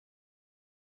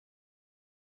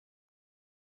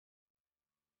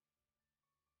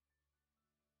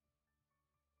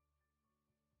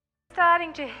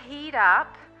starting to heat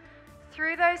up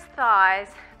through those thighs,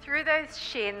 through those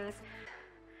shins.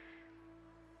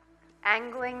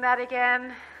 Angling that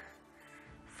again,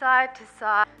 side to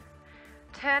side.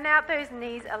 Turn out those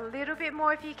knees a little bit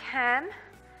more if you can.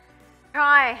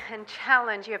 Try and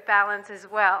challenge your balance as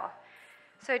well.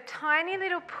 So tiny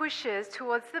little pushes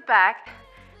towards the back.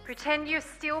 Pretend you're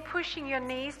still pushing your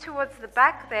knees towards the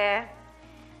back there.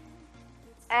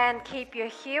 And keep your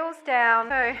heels down,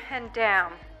 toe and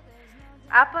down.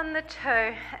 Up on the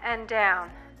toe and down.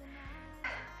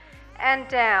 And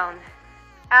down.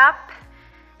 Up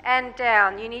and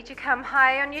down. You need to come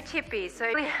high on your tippies, so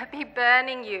it'll be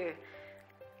burning you.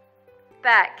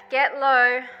 Back, get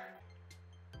low.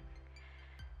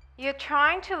 You're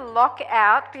trying to lock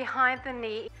out behind the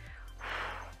knee.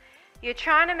 You're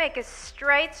trying to make a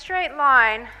straight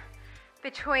line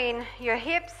between your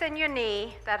hips and your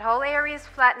knee. That whole area is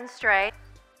flat and straight.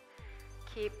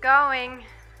 Keep going.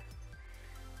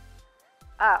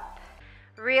 Up.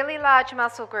 Really large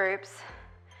muscle groups.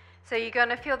 So you're going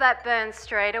to feel that burn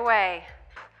straight away.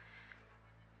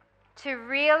 To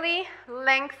really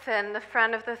lengthen the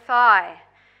front of the thigh.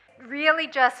 Really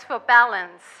just for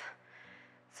balance.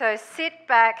 So sit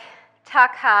back,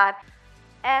 tuck hard,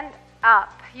 and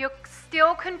up. You're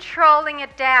still controlling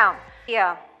it down.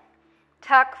 Here.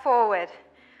 Tuck forward.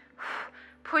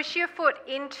 Push your foot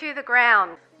into the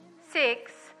ground.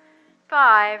 6,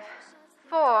 5,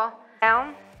 4,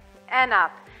 down and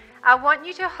up. I want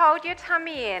you to hold your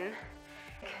tummy in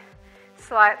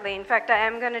slightly. In fact, I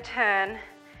am going to turn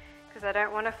because I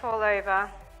don't want to fall over.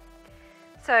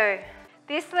 So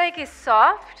this leg is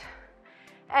soft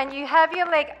and you have your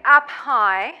leg up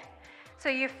high. So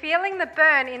you're feeling the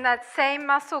burn in that same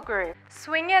muscle group.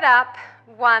 Swing it up.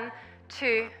 1,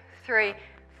 2, 3,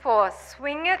 4.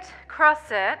 Swing it,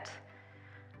 cross it.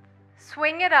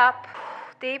 Swing it up.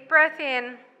 Deep breath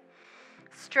in.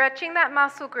 Stretching that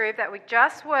muscle group that we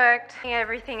just worked.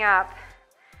 Everything up.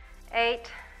 8,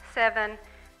 7,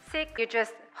 6. You're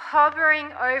just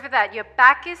hovering over that. Your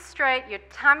back is straight. Your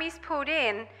tummy's pulled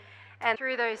in. And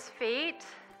through those feet.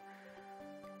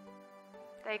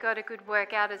 They got a good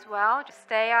workout as well. Just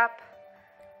stay up.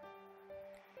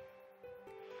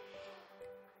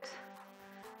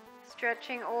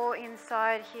 Stretching all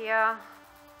inside here.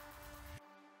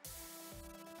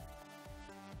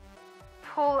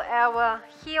 Pull our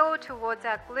heel towards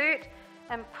our glute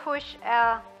and push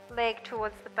our leg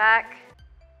towards the back.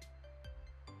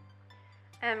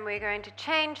 And we're going to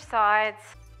change sides.